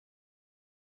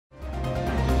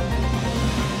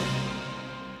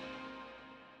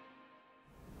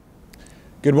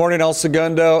Good morning, El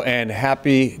Segundo, and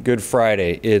happy Good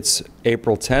Friday. It's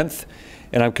April 10th,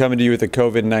 and I'm coming to you with a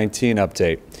COVID-19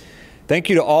 update. Thank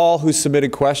you to all who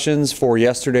submitted questions for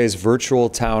yesterday's virtual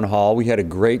town hall. We had a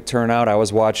great turnout. I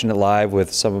was watching it live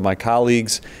with some of my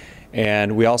colleagues,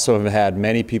 and we also have had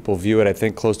many people view it. I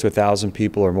think close to 1,000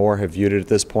 people or more have viewed it at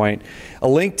this point. A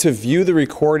link to view the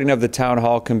recording of the town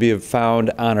hall can be found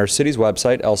on our city's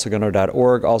website,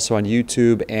 elsegundo.org, also on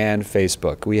YouTube and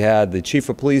Facebook. We had the Chief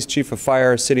of Police, Chief of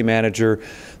Fire, City Manager,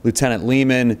 Lieutenant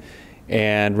Lehman,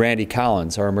 and Randy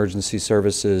Collins, our Emergency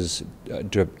Services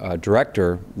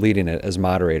Director, leading it as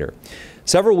moderator.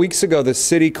 Several weeks ago, the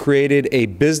city created a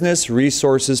business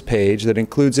resources page that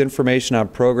includes information on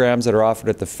programs that are offered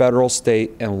at the federal,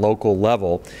 state, and local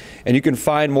level. And you can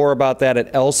find more about that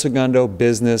at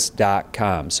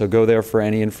elsegundobusiness.com. So go there for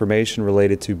any information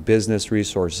related to business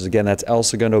resources. Again, that's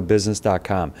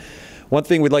elsegundobusiness.com. One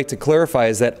thing we'd like to clarify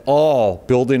is that all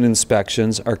building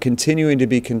inspections are continuing to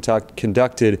be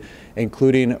conducted,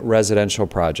 including residential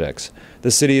projects. The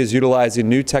city is utilizing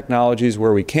new technologies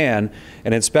where we can,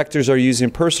 and inspectors are using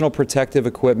personal protective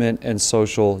equipment and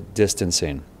social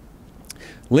distancing.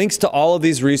 Links to all of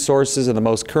these resources and the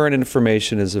most current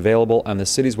information is available on the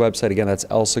city's website. Again, that's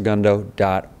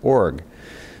elsegundo.org.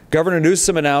 Governor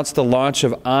Newsom announced the launch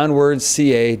of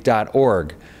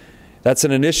onwardca.org. That's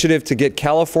an initiative to get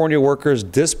California workers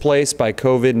displaced by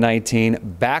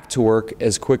COVID-19 back to work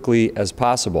as quickly as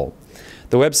possible.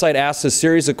 The website asks a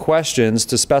series of questions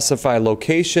to specify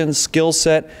location, skill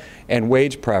set, and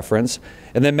wage preference,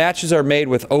 and then matches are made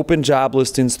with open job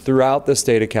listings throughout the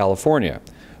state of California.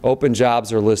 Open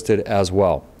jobs are listed as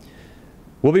well.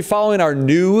 We'll be following our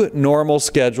new normal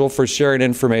schedule for sharing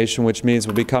information, which means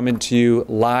we'll be coming to you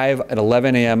live at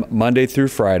 11 a.m. Monday through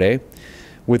Friday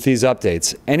with these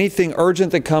updates. Anything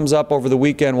urgent that comes up over the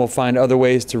weekend, we'll find other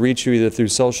ways to reach you, either through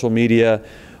social media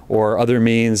or other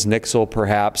means, Nixle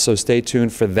perhaps, so stay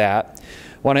tuned for that.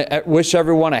 Want to wish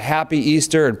everyone a happy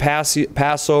Easter and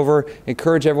Passover.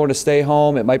 Encourage everyone to stay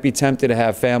home. It might be tempting to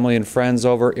have family and friends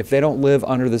over. If they don't live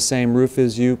under the same roof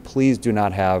as you, please do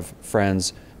not have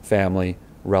friends, family,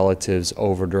 relatives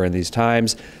over during these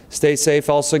times. Stay safe,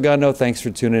 El Segundo. Thanks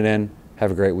for tuning in. Have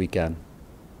a great weekend.